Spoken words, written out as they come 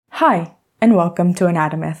Hi, and welcome to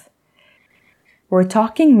Anatomyth. We're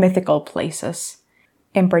talking mythical places.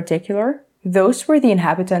 In particular, those where the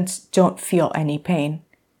inhabitants don't feel any pain.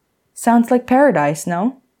 Sounds like paradise,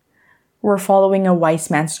 no? We're following a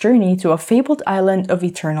wise man's journey to a fabled island of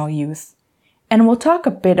eternal youth. And we'll talk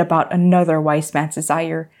a bit about another wise man's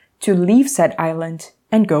desire to leave said island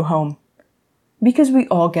and go home. Because we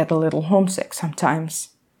all get a little homesick sometimes.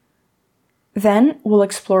 Then we'll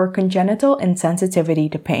explore congenital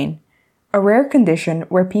insensitivity to pain, a rare condition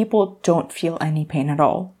where people don't feel any pain at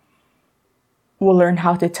all. We'll learn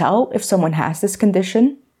how to tell if someone has this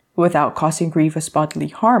condition, without causing grievous bodily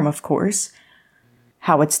harm, of course,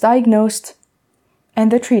 how it's diagnosed,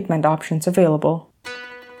 and the treatment options available.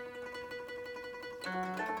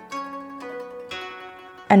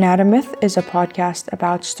 Anatomyth is a podcast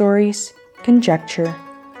about stories, conjecture,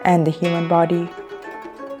 and the human body.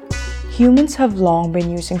 Humans have long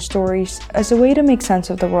been using stories as a way to make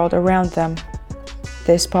sense of the world around them.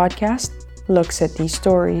 This podcast looks at these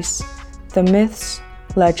stories, the myths,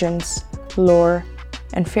 legends, lore,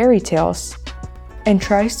 and fairy tales, and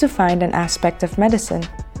tries to find an aspect of medicine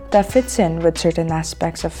that fits in with certain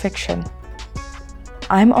aspects of fiction.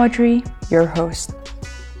 I'm Audrey, your host.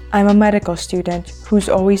 I'm a medical student who's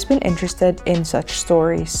always been interested in such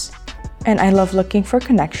stories, and I love looking for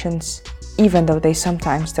connections, even though they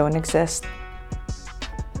sometimes don't exist.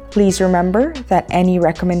 Please remember that any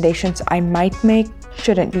recommendations I might make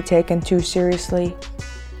shouldn't be taken too seriously.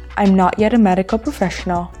 I'm not yet a medical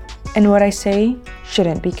professional, and what I say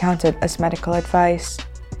shouldn't be counted as medical advice.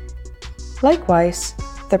 Likewise,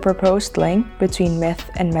 the proposed link between myth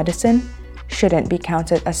and medicine shouldn't be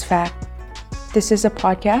counted as fact. This is a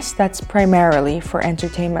podcast that's primarily for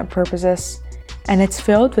entertainment purposes, and it's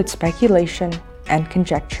filled with speculation and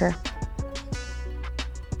conjecture.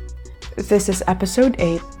 This is episode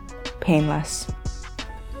 8, Painless.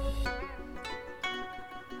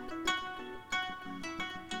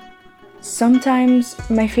 Sometimes,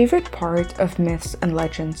 my favorite part of myths and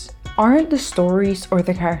legends aren't the stories or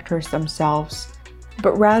the characters themselves,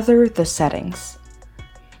 but rather the settings.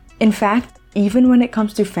 In fact, even when it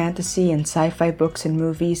comes to fantasy and sci-fi books and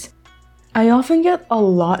movies, I often get a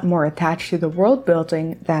lot more attached to the world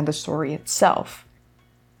building than the story itself,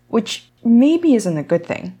 which maybe isn't a good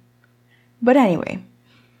thing. But anyway,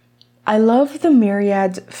 I love the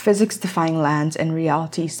myriad physics-defying lands and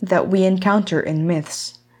realities that we encounter in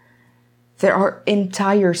myths. There are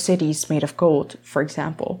entire cities made of gold, for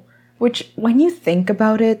example, which, when you think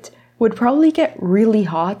about it, would probably get really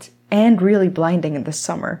hot and really blinding in the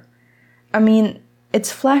summer. I mean,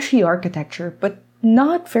 it's flashy architecture, but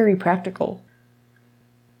not very practical.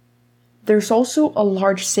 There's also a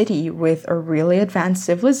large city with a really advanced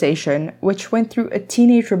civilization which went through a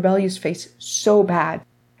teenage rebellious phase so bad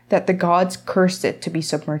that the gods cursed it to be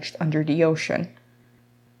submerged under the ocean.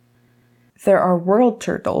 There are world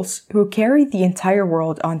turtles who carry the entire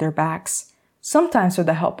world on their backs, sometimes with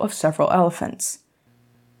the help of several elephants.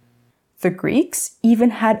 The Greeks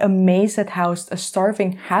even had a maze that housed a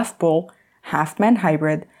starving half-bull, half-man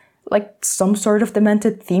hybrid, like some sort of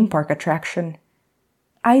demented theme park attraction.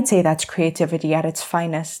 I'd say that's creativity at its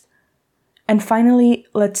finest. And finally,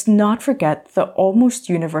 let's not forget the almost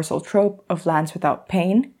universal trope of lands without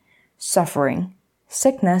pain, suffering,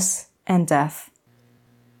 sickness, and death.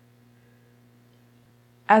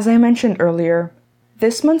 As I mentioned earlier,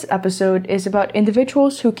 this month's episode is about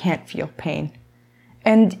individuals who can't feel pain.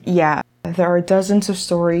 And yeah, there are dozens of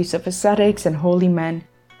stories of ascetics and holy men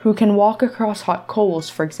who can walk across hot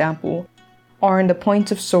coals, for example, or on the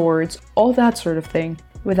points of swords, all that sort of thing,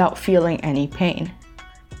 without feeling any pain.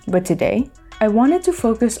 But today, I wanted to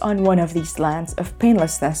focus on one of these lands of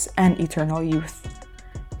painlessness and eternal youth.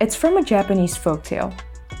 It's from a Japanese folktale,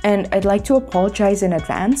 and I'd like to apologize in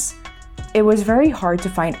advance. It was very hard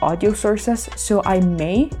to find audio sources, so I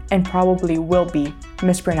may and probably will be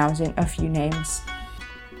mispronouncing a few names.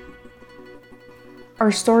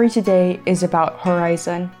 Our story today is about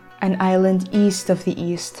Horizon, an island east of the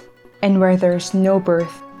east, and where there's no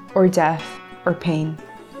birth or death or pain.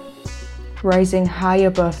 Rising high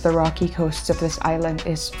above the rocky coasts of this island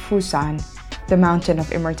is Fusan, the mountain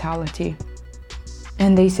of immortality.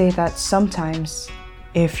 And they say that sometimes,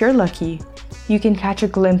 if you're lucky, you can catch a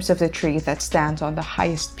glimpse of the tree that stands on the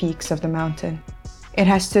highest peaks of the mountain. It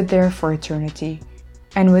has stood there for eternity,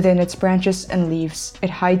 and within its branches and leaves, it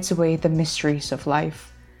hides away the mysteries of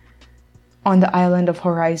life. On the island of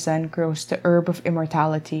Horizon grows the herb of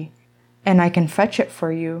immortality, and I can fetch it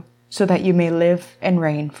for you so that you may live and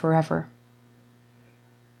reign forever.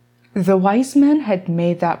 The wise men had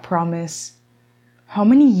made that promise. How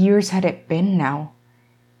many years had it been now?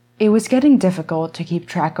 It was getting difficult to keep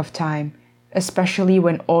track of time, especially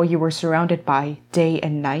when all you were surrounded by, day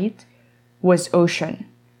and night, was ocean.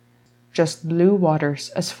 Just blue waters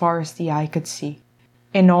as far as the eye could see,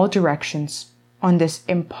 in all directions, on this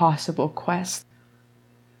impossible quest.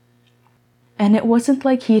 And it wasn't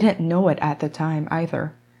like he didn't know it at the time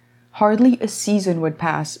either. Hardly a season would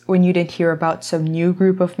pass when you didn't hear about some new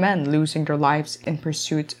group of men losing their lives in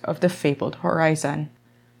pursuit of the fabled horizon.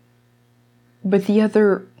 But the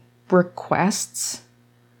other were quests?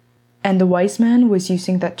 And the wise man was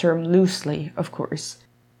using that term loosely, of course.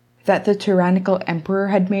 That the tyrannical emperor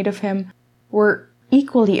had made of him were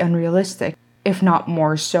equally unrealistic, if not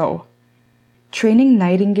more so. Training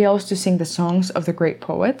nightingales to sing the songs of the great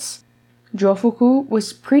poets, Jofuku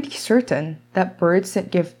was pretty certain that birds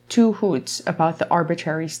didn't give two hoots about the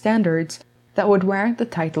arbitrary standards that would warrant the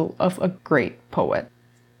title of a great poet.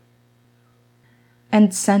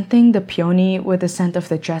 And scenting the peony with the scent of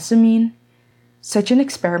the jessamine, such an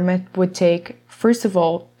experiment would take, first of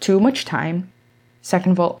all, too much time,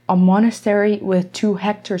 second of all, a monastery with 2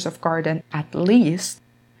 hectares of garden at least,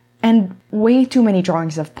 and way too many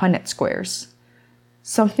drawings of Punnett squares.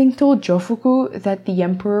 Something told Jofuku that the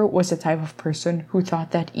emperor was the type of person who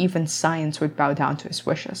thought that even science would bow down to his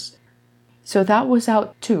wishes. So that was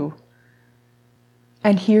out too.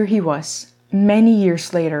 And here he was, many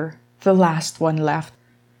years later, the last one left.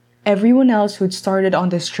 Everyone else who'd started on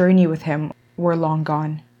this journey with him were long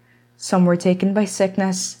gone. Some were taken by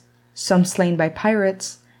sickness, some slain by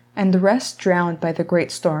pirates, and the rest drowned by the great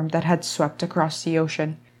storm that had swept across the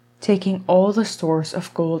ocean, taking all the stores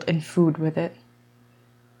of gold and food with it.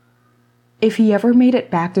 If he ever made it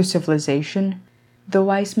back to civilization, the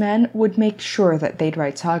wise man would make sure that they'd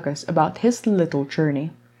write sagas about his little journey,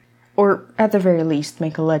 or at the very least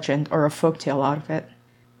make a legend or a folktale out of it.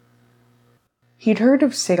 He'd heard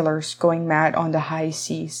of sailors going mad on the high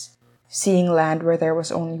seas, seeing land where there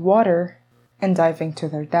was only water, and diving to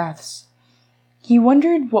their deaths. He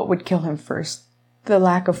wondered what would kill him first, the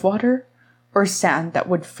lack of water, or sand that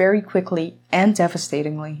would very quickly and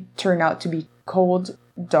devastatingly turn out to be cold,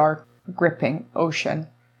 dark, gripping ocean.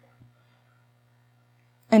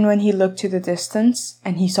 And when he looked to the distance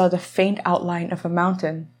and he saw the faint outline of a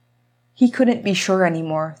mountain, he couldn't be sure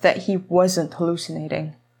anymore that he wasn't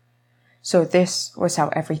hallucinating. So this was how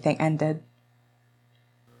everything ended.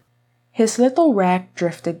 His little raft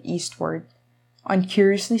drifted eastward, on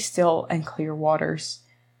curiously still and clear waters,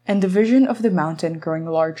 and the vision of the mountain growing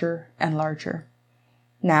larger and larger.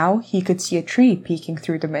 Now he could see a tree peeking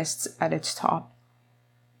through the mists at its top.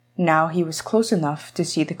 Now he was close enough to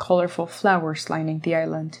see the colorful flowers lining the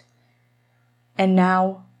island. And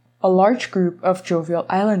now, a large group of jovial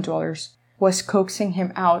island dwellers was coaxing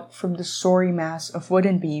him out from the sorry mass of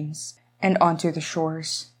wooden beams and onto the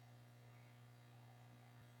shores.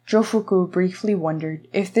 Jofuku briefly wondered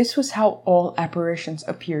if this was how all apparitions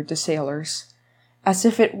appeared to sailors, as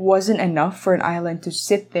if it wasn't enough for an island to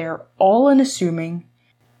sit there all unassuming,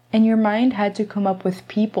 and your mind had to come up with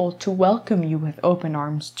people to welcome you with open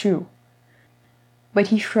arms too. But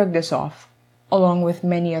he shrugged this off, along with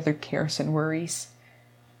many other cares and worries.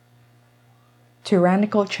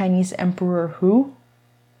 Tyrannical Chinese emperor who?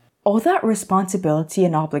 All that responsibility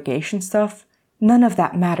and obligation stuff, none of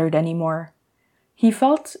that mattered anymore. He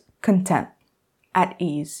felt content, at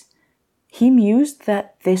ease. He mused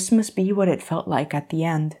that this must be what it felt like at the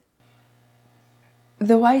end.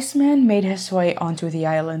 The wise man made his way onto the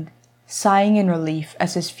island, sighing in relief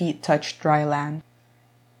as his feet touched dry land.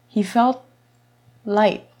 He felt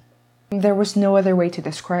light. There was no other way to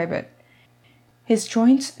describe it. His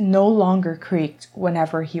joints no longer creaked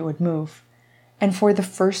whenever he would move, and for the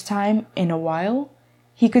first time in a while,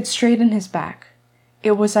 he could straighten his back.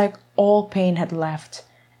 It was like all pain had left,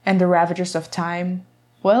 and the ravages of time,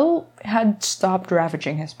 well, had stopped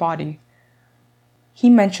ravaging his body. He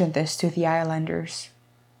mentioned this to the islanders.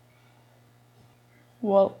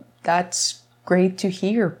 Well, that's great to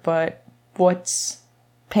hear, but what's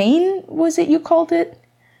pain, was it you called it?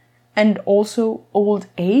 And also old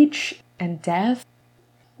age and death?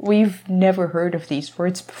 We've never heard of these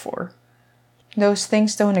words before. Those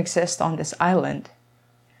things don't exist on this island.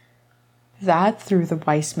 That threw the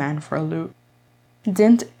wise man for a loop.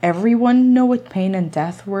 Didn't everyone know what pain and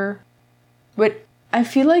death were? But I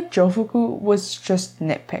feel like Jofuku was just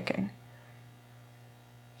nitpicking.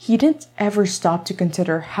 He didn't ever stop to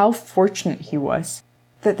consider how fortunate he was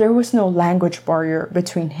that there was no language barrier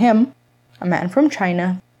between him, a man from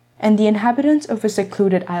China, and the inhabitants of a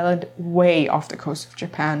secluded island way off the coast of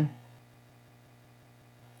Japan.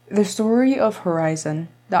 The story of Horizon,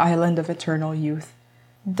 the island of eternal youth,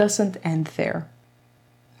 doesn't end there.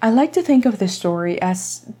 I like to think of this story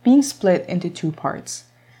as being split into two parts.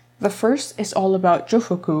 The first is all about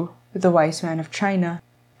Zhufuku, the wise man of China,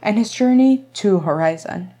 and his journey to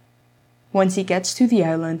Horizon. Once he gets to the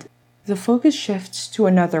island, the focus shifts to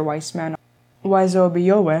another wise man,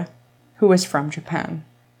 Waizobiyoe, who is from Japan.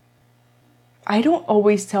 I don't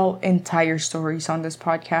always tell entire stories on this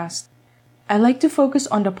podcast. I like to focus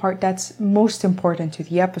on the part that's most important to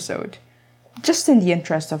the episode, just in the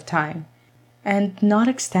interest of time, and not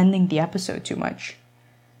extending the episode too much.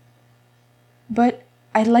 But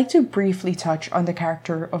I'd like to briefly touch on the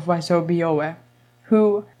character of Waizobiyoe,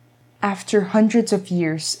 who, after hundreds of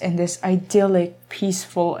years in this idyllic,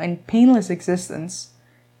 peaceful, and painless existence,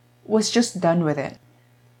 was just done with it.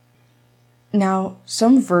 Now,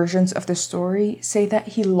 some versions of the story say that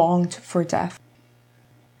he longed for death,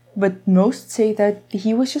 but most say that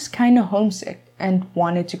he was just kinda homesick and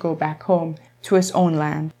wanted to go back home to his own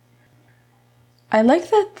land. I like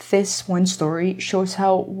that this one story shows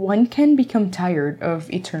how one can become tired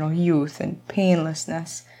of eternal youth and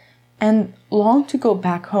painlessness and long to go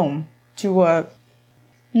back home to a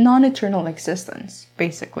non-eternal existence,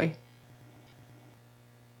 basically.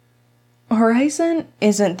 Horizon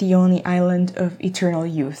isn't the only island of eternal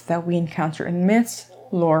youth that we encounter in myths,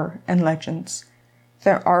 lore, and legends.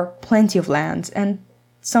 There are plenty of lands, and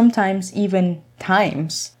sometimes even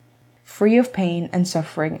times, free of pain and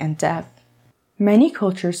suffering and death. Many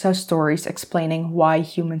cultures have stories explaining why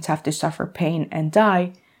humans have to suffer pain and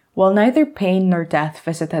die, while neither pain nor death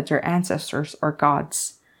visited their ancestors or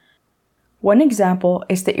gods. One example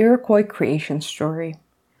is the Iroquois creation story.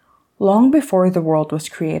 Long before the world was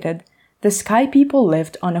created, the Sky People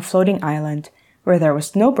lived on a floating island where there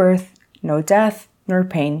was no birth, no death, nor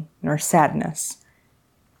pain, nor sadness.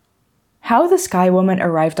 How the Sky Woman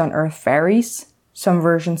arrived on Earth varies. Some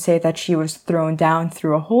versions say that she was thrown down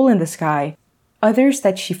through a hole in the sky, others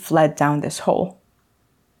that she fled down this hole.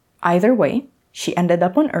 Either way, she ended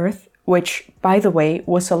up on Earth, which, by the way,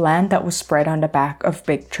 was a land that was spread on the back of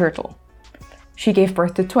Big Turtle. She gave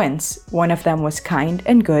birth to twins. One of them was kind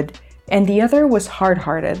and good, and the other was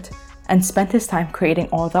hard-hearted, and spent his time creating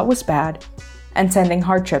all that was bad and sending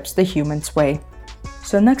hardships the humans' way.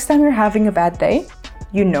 So next time you're having a bad day,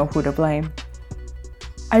 you know who to blame.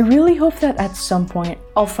 I really hope that at some point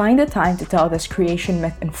I'll find the time to tell this creation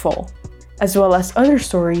myth in full, as well as other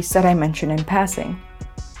stories that I mention in passing.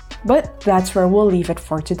 But that's where we'll leave it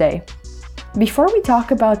for today. Before we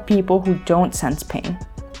talk about people who don't sense pain,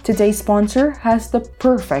 today's sponsor has the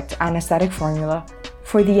perfect anesthetic formula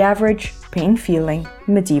for the average pain-feeling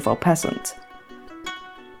medieval peasant.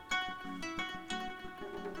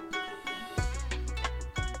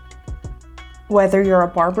 Whether you're a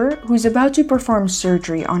barber who's about to perform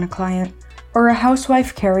surgery on a client or a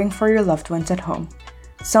housewife caring for your loved ones at home,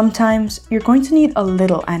 sometimes you're going to need a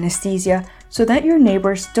little anesthesia so that your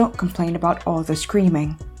neighbors don't complain about all the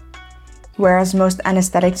screaming. Whereas most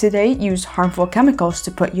anesthetics today use harmful chemicals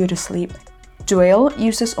to put you to sleep, Duale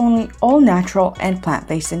uses only all-natural and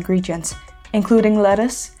plant-based ingredients, including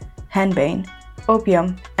lettuce, henbane,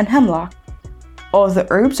 opium, and hemlock. All the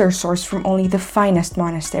herbs are sourced from only the finest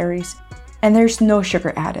monasteries, and there's no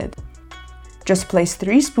sugar added. Just place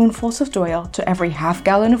 3 spoonfuls of Duale to every half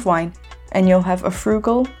gallon of wine, and you'll have a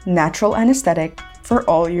frugal, natural anesthetic for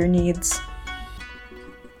all your needs.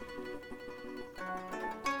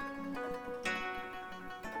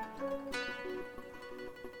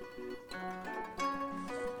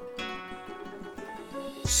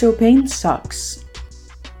 So pain sucks.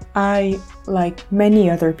 I, like many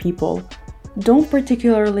other people, don't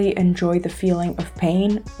particularly enjoy the feeling of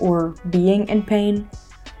pain or being in pain.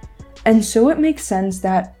 And so it makes sense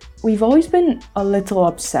that we've always been a little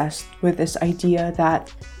obsessed with this idea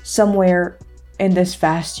that somewhere in this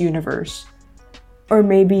vast universe, or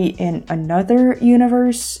maybe in another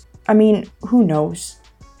universe, I mean, who knows?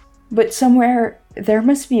 But somewhere there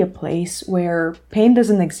must be a place where pain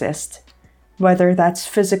doesn't exist. Whether that's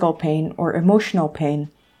physical pain or emotional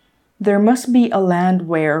pain, there must be a land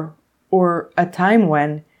where, or a time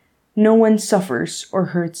when, no one suffers or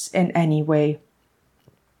hurts in any way.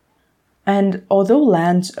 And although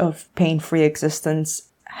lands of pain-free existence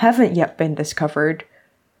haven't yet been discovered,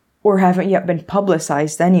 or haven't yet been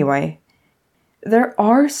publicized anyway, there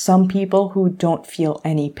are some people who don't feel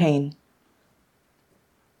any pain.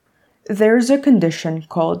 There's a condition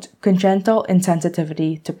called congenital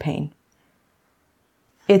insensitivity to pain.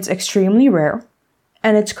 It's extremely rare,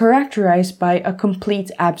 and it's characterized by a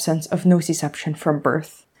complete absence of nociception from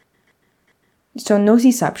birth. So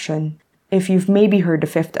nociception, if you've maybe heard the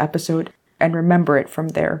 5th episode and remember it from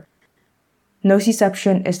there,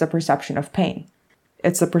 nociception is the perception of pain.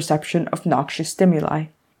 It's the perception of noxious stimuli,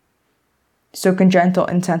 So congenital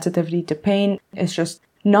insensitivity to pain is just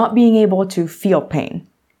not being able to feel pain.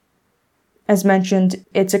 As mentioned,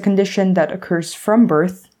 it's a condition that occurs from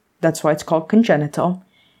birth, that's why it's called congenital,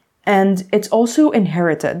 and it's also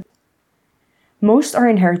inherited. Most are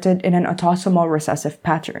inherited in an autosomal recessive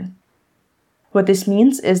pattern. What this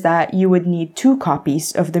means is that you would need 2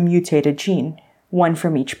 copies of the mutated gene, one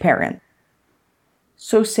from each parent.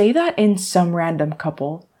 So say that in some random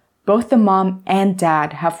couple, both the mom and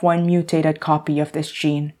dad have one mutated copy of this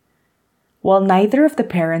gene. While neither of the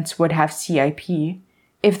parents would have CIP,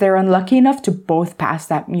 if they're unlucky enough to both pass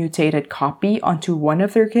that mutated copy onto one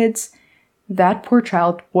of their kids, that poor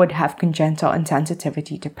child would have congenital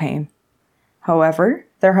insensitivity to pain. However,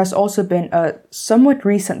 there has also been a somewhat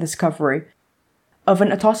recent discovery of an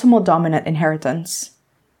autosomal dominant inheritance,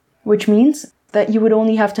 which means that you would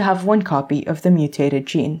only have to have one copy of the mutated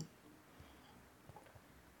gene.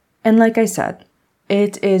 And like I said,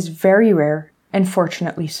 it is very rare, and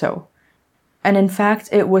fortunately so. And in fact,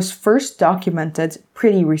 it was first documented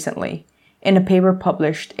pretty recently in a paper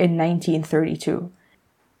published in 1932.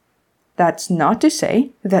 That's not to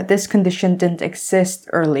say that this condition didn't exist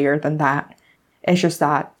earlier than that. It's just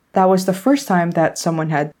that that was the first time that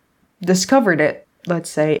someone had discovered it,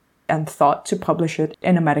 let's say, and thought to publish it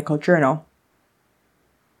in a medical journal.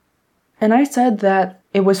 And I said that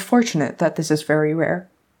it was fortunate that this is very rare,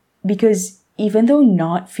 because even though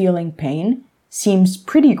not feeling pain seems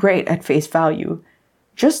pretty great at face value,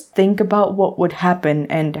 just think about what would happen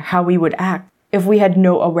and how we would act if we had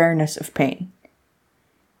no awareness of pain.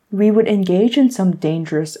 We would engage in some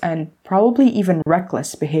dangerous and probably even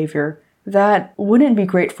reckless behavior that wouldn't be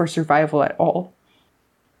great for survival at all.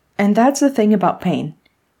 And that's the thing about pain.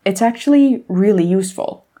 It's actually really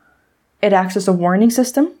useful. It acts as a warning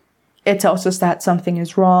system. It tells us that something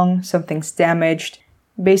is wrong, something's damaged,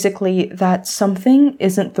 basically that something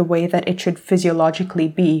isn't the way that it should physiologically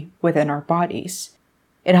be within our bodies.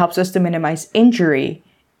 It helps us to minimize injury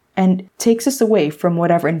and takes us away from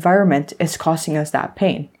whatever environment is causing us that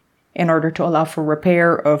pain in order to allow for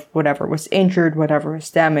repair of whatever was injured, whatever was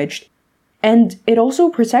damaged. And it also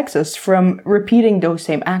protects us from repeating those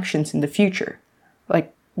same actions in the future.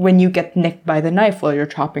 Like when you get nicked by the knife while you're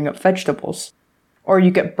chopping up vegetables, or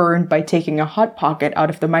you get burned by taking a Hot Pocket out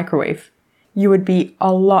of the microwave. You would be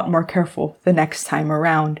a lot more careful the next time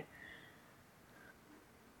around.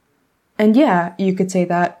 And yeah, you could say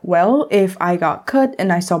that, well, if I got cut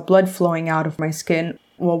and I saw blood flowing out of my skin,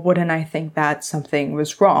 well, wouldn't I think that something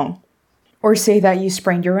was wrong? Or say that you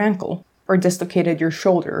sprained your ankle or dislocated your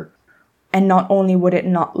shoulder. And not only would it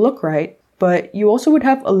not look right, but you also would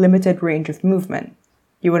have a limited range of movement.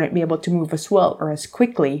 You wouldn't be able to move as well or as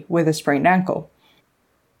quickly with a sprained ankle.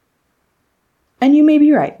 And you may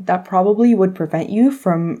be right, that probably would prevent you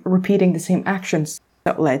from repeating the same actions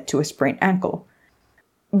that led to a sprained ankle.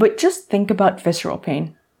 But just think about visceral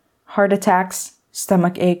pain. Heart attacks,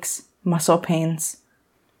 stomach aches, muscle pains.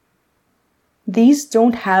 These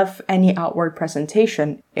don't have any outward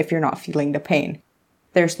presentation if you're not feeling the pain.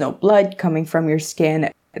 There's no blood coming from your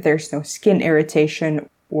skin, there's no skin irritation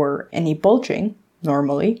or any bulging,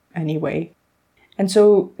 normally, anyway. And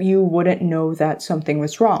so you wouldn't know that something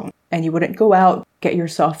was wrong, and you wouldn't go out, get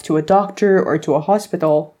yourself to a doctor or to a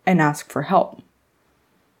hospital, and ask for help.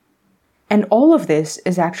 And all of this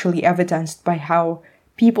is actually evidenced by how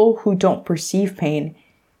people who don't perceive pain,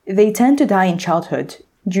 they tend to die in childhood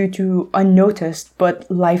due to unnoticed but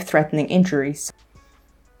life-threatening injuries.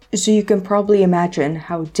 So you can probably imagine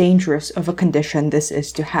how dangerous of a condition this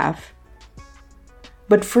is to have.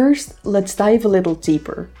 But first, let's dive a little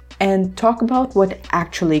deeper and talk about what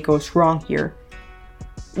actually goes wrong here.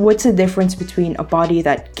 What's the difference between a body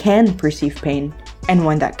that can perceive pain and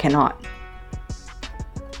one that cannot?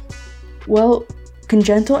 Well,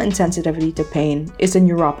 congenital insensitivity to pain is a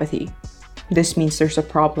neuropathy. This means there's a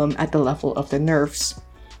problem at the level of the nerves.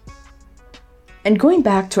 And going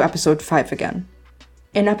back to episode 5 again.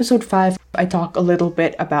 In episode 5, I talk a little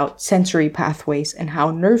bit about sensory pathways and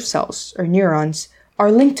how nerve cells, or neurons,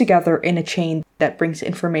 are linked together in a chain that brings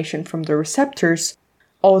information from the receptors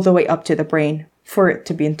all the way up to the brain for it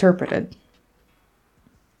to be interpreted.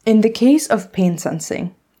 In the case of pain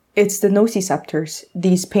sensing, it's the nociceptors,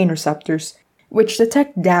 these pain receptors, which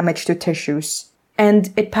detect damage to tissues,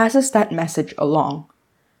 and it passes that message along.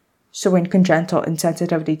 So in congenital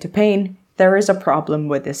insensitivity to pain, there is a problem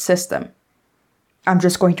with this system. I'm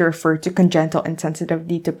just going to refer to congenital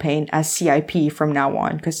insensitivity to pain as CIP from now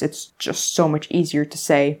on because it's just so much easier to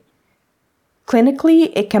say.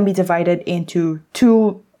 Clinically, it can be divided into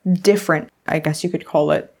 2 different, I guess you could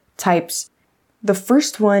call it, types. The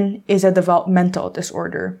first one is a developmental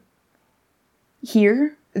disorder.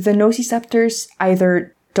 Here, the nociceptors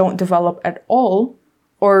either don't develop at all,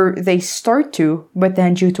 or they start to, but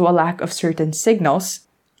then due to a lack of certain signals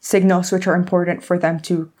which are important for them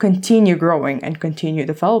to continue growing and continue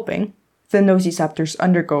developing, the nociceptors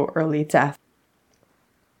undergo early death.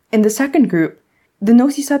 In the second group, the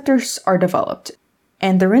nociceptors are developed,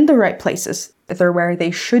 and they're in the right places. They're where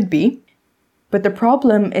they should be. But the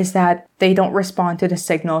problem is that they don't respond to the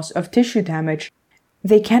signals of tissue damage.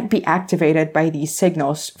 They can't be activated by these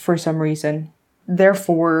signals for some reason.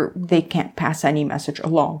 Therefore, they can't pass any message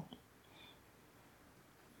along.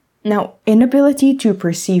 Now, inability to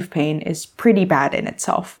perceive pain is pretty bad in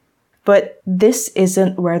itself. But this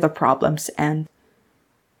isn't where the problems end.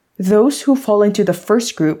 Those who fall into the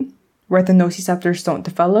first group, where the nociceptors don't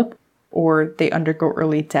develop or they undergo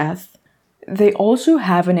early death, they also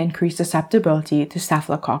have an increased susceptibility to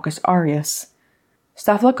Staphylococcus aureus.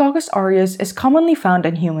 Staphylococcus aureus is commonly found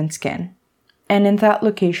in human skin, and in that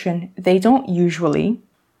location, they don't usually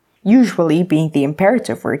being the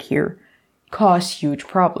imperative word here, cause huge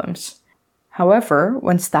problems. However,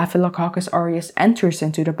 when Staphylococcus aureus enters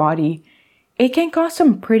into the body, it can cause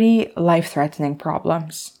some pretty life-threatening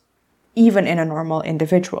problems, even in a normal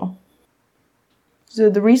individual. So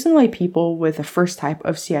the reason why people with the first type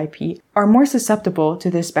of CIP are more susceptible to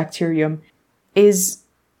this bacterium is,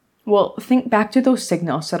 well, think back to those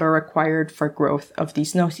signals that are required for growth of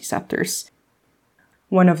these nociceptors.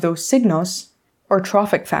 One of those signals, or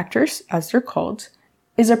trophic factors as they're called,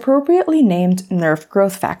 is appropriately named nerve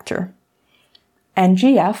growth factor.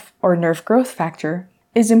 NGF, or nerve growth factor,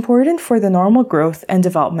 is important for the normal growth and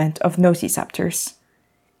development of nociceptors.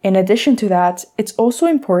 In addition to that, it's also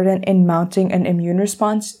important in mounting an immune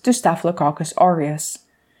response to Staphylococcus aureus,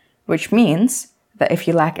 which means that if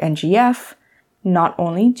you lack NGF, not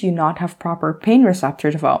only do you not have proper pain receptor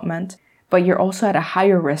development, but you're also at a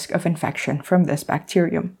higher risk of infection from this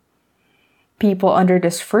bacterium. People under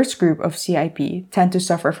this first group of CIP tend to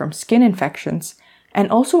suffer from skin infections and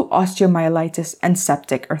also osteomyelitis and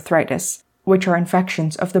septic arthritis, which are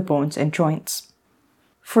infections of the bones and joints.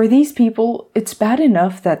 For these people, it's bad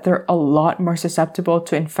enough that they're a lot more susceptible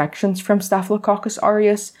to infections from Staphylococcus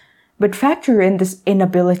aureus, but factor in this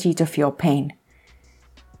inability to feel pain.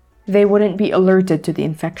 They wouldn't be alerted to the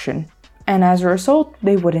infection, and as a result,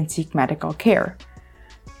 they wouldn't seek medical care.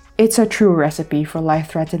 It's a true recipe for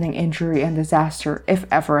life-threatening injury and disaster if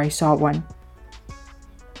ever I saw one.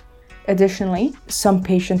 Additionally, some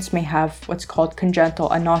patients may have what's called congenital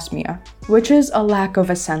anosmia, which is a lack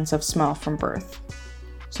of a sense of smell from birth.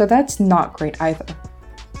 So that's not great either.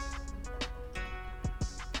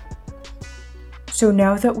 So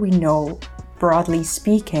now that we know, broadly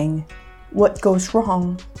speaking, what goes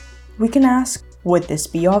wrong, we can ask, would this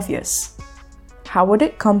be obvious? How would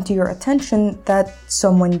it come to your attention that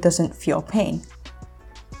someone doesn't feel pain?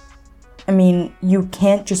 I mean, you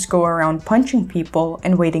can't just go around punching people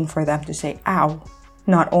and waiting for them to say ow.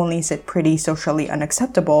 Not only is it pretty socially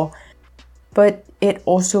unacceptable, but it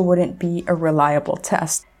also wouldn't be a reliable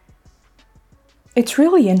test. It's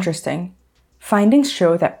really interesting. Findings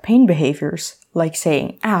show that pain behaviors, like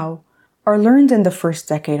saying ow, are learned in the first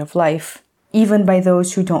decade of life, even by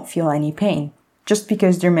those who don't feel any pain, just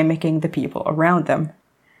because they're mimicking the people around them.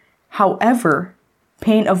 However,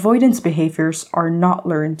 pain avoidance behaviors are not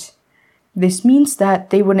learned. This means that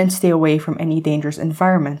they wouldn't stay away from any dangerous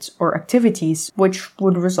environments or activities which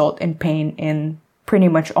would result in pain in pretty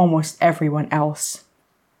much almost everyone else.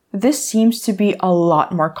 This seems to be a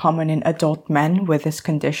lot more common in adult men with this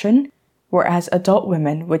condition, whereas adult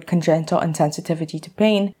women with congenital insensitivity to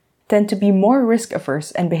pain tend to be more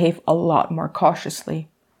risk-averse and behave a lot more cautiously.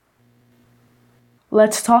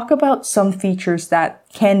 Let's talk about some features that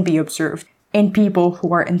can be observed in people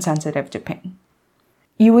who are insensitive to pain.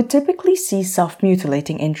 You would typically see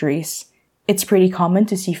self-mutilating injuries. It's pretty common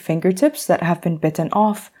to see fingertips that have been bitten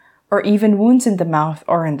off, or even wounds in the mouth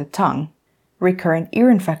or in the tongue. Recurrent ear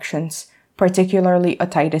infections, particularly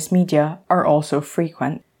otitis media, are also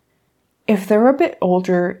frequent. If they're a bit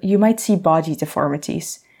older, you might see body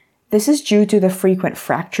deformities. This is due to the frequent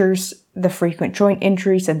fractures, the frequent joint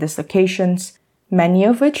injuries and dislocations, many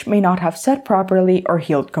of which may not have set properly or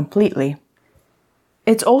healed completely.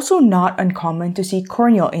 It's also not uncommon to see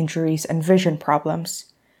corneal injuries and vision problems.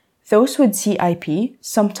 Those with CIP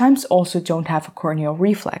sometimes also don't have a corneal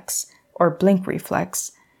reflex, or blink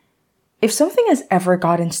reflex. If something has ever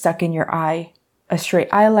gotten stuck in your eye, a stray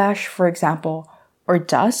eyelash, for example, or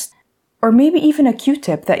dust, or maybe even a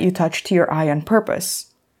Q-tip that you touch to your eye on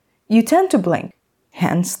purpose, you tend to blink,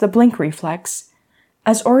 hence the blink reflex.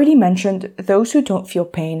 As already mentioned, those who don't feel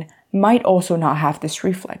pain might also not have this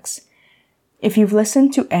reflex. If you've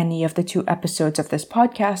listened to any of the 2 episodes of this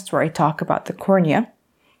podcast where I talk about the cornea,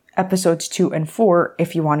 episodes 2 and 4,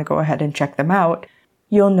 if you want to go ahead and check them out,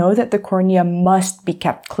 you'll know that the cornea must be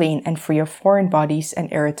kept clean and free of foreign bodies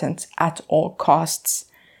and irritants at all costs.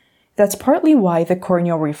 That's partly why the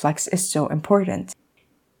corneal reflex is so important.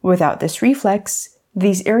 Without this reflex,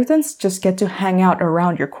 these irritants just get to hang out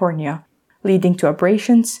around your cornea, leading to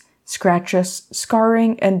abrasions, scratches,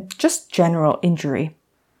 scarring, and just general injury.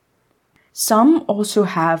 Some also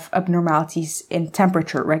have abnormalities in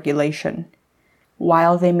temperature regulation.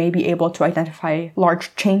 While they may be able to identify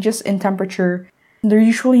large changes in temperature, they're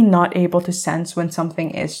usually not able to sense when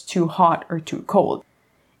something is too hot or too cold.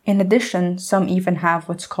 In addition, some even have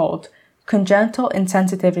what's called congenital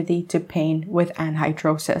insensitivity to pain with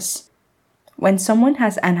anhidrosis. When someone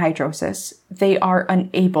has anhidrosis, they are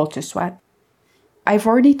unable to sweat. I've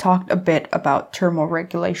already talked a bit about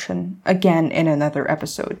thermoregulation, again in another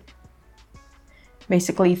episode.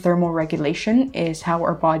 Basically, thermoregulation is how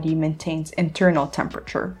our body maintains internal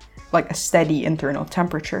temperature, like a steady internal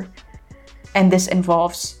temperature. And this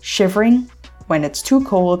involves shivering when it's too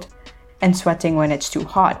cold and sweating when it's too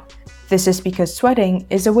hot. This is because sweating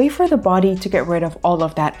is a way for the body to get rid of all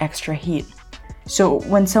of that extra heat. So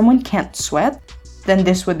when someone can't sweat, then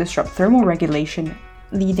this would disrupt thermoregulation,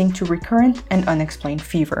 leading to recurrent and unexplained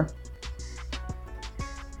fever.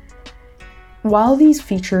 While these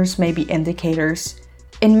features may be indicators,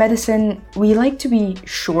 in medicine, we like to be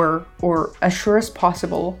sure, or as sure as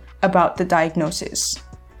possible, about the diagnosis.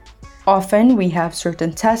 Often, we have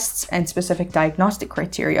certain tests and specific diagnostic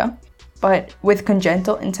criteria, but with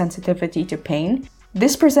congenital insensitivity to pain,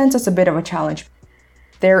 this presents us a bit of a challenge.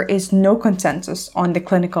 There is no consensus on the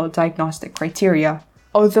clinical diagnostic criteria,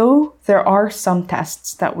 although there are some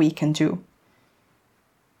tests that we can do.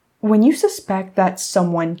 When you suspect that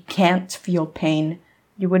someone can't feel pain,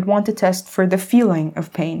 you would want to test for the feeling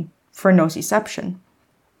of pain, for nociception.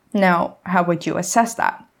 Now, how would you assess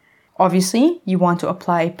that? Obviously, you want to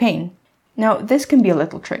apply pain. Now, this can be a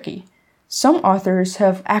little tricky. Some authors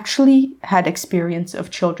have actually had experience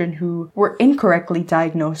of children who were incorrectly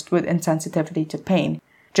diagnosed with insensitivity to pain,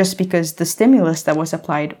 just because the stimulus that was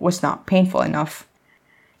applied was not painful enough.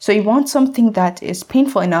 So you want something that is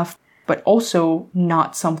painful enough, but also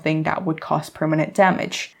not something that would cause permanent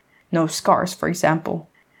damage. No scars, for example.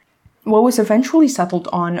 What was eventually settled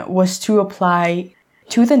on was to apply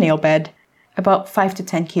to the nail bed about 5 to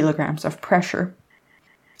 10 kilograms of pressure.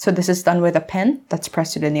 So this is done with a pen that's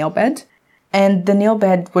pressed to the nail bed, and the nail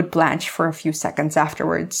bed would blanch for a few seconds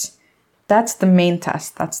afterwards. That's the main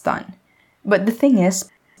test that's done. But the thing is,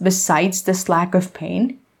 besides this lack of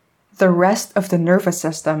pain, the rest of the nervous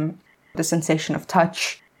system, the sensation of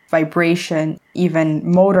touch, vibration, even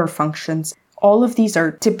motor functions, all of these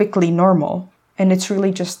are typically normal, and it's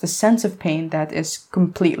really just the sense of pain that is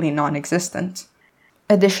completely non-existent.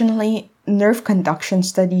 Additionally, nerve conduction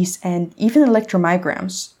studies and even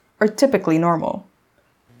electromyograms are typically normal.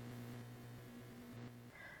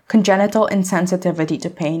 Congenital insensitivity to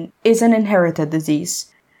pain is an inherited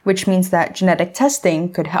disease, which means that genetic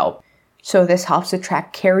testing could help. So this helps to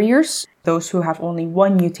track carriers, those who have only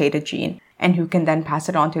one mutated gene, and who can then pass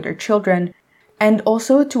it on to their children, and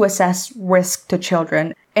also to assess risk to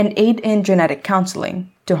children and aid in genetic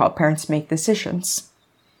counseling to help parents make decisions.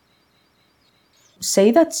 Say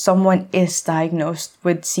that someone is diagnosed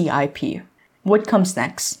with CIP. What comes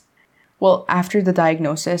next? Well, after the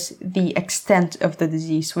diagnosis, the extent of the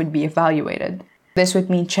disease would be evaluated. This would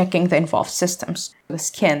mean checking the involved systems, the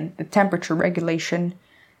skin, the temperature regulation,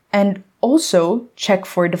 and also check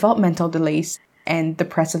for developmental delays and the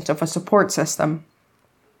presence of a support system.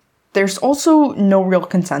 There's also no real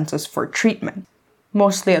consensus for treatment.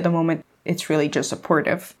 Mostly at the moment, it's really just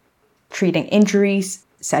supportive. Treating injuries,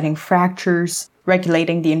 setting fractures,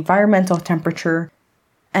 regulating the environmental temperature,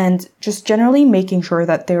 and just generally making sure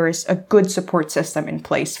that there is a good support system in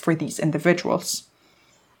place for these individuals.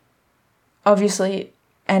 Obviously,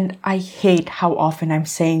 and I hate how often I'm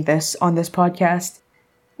saying this on this podcast,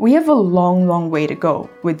 we have a long way to go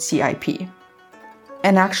with CIP.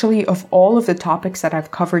 And actually, of all of the topics that I've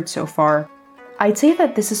covered so far, I'd say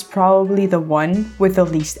that this is probably the one with the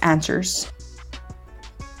least answers.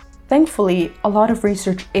 Thankfully, a lot of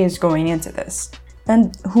research is going into this,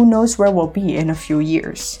 and who knows where we'll be in a few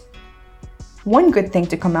years. One good thing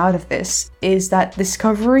to come out of this is that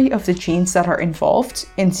discovery of the genes that are involved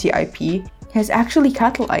in CIP has actually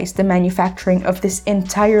catalyzed the manufacturing of this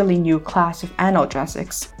entirely new class of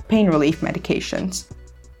analgesics, pain relief medications.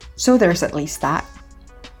 So there's at least that.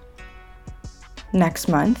 Next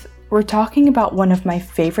month, we're talking about one of my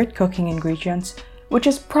favorite cooking ingredients, which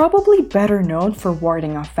is probably better known for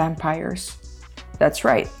warding off vampires. That's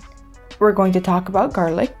right. We're going to talk about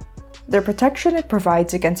garlic, the protection it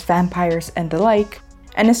provides against vampires and the like,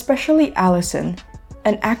 and especially allicin,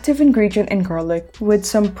 an active ingredient in garlic with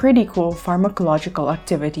some pretty cool pharmacological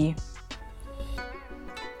activity.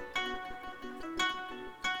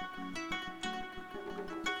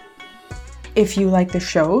 If you like the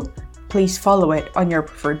show, please follow it on your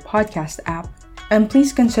preferred podcast app, and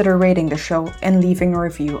please consider rating the show and leaving a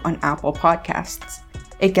review on Apple Podcasts.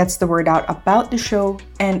 It gets the word out about the show,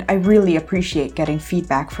 and I really appreciate getting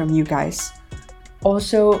feedback from you guys.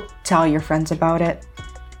 Also, tell your friends about it.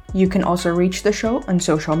 You can also reach the show on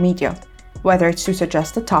social media, whether it's to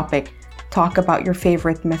suggest a topic, talk about your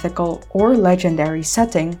favorite mythical or legendary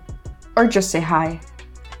setting, or just say hi.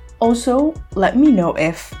 Also, let me know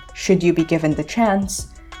if, should you be given the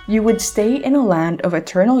chance, you would stay in a land of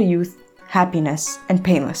eternal youth, happiness, and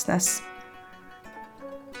painlessness.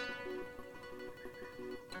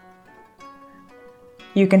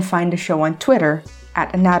 You can find the show on Twitter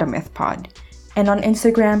at Anatomythpod and on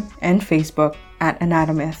Instagram and Facebook at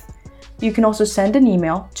Anatomyth. You can also send an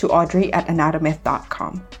email to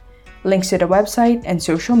audrey@anatomyth.com. Links to the website and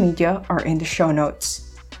social media are in the show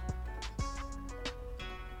notes.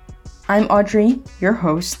 I'm Audrey, your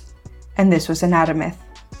host, and this was Anatomyth.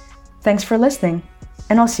 Thanks for listening,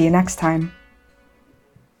 and I'll see you next time.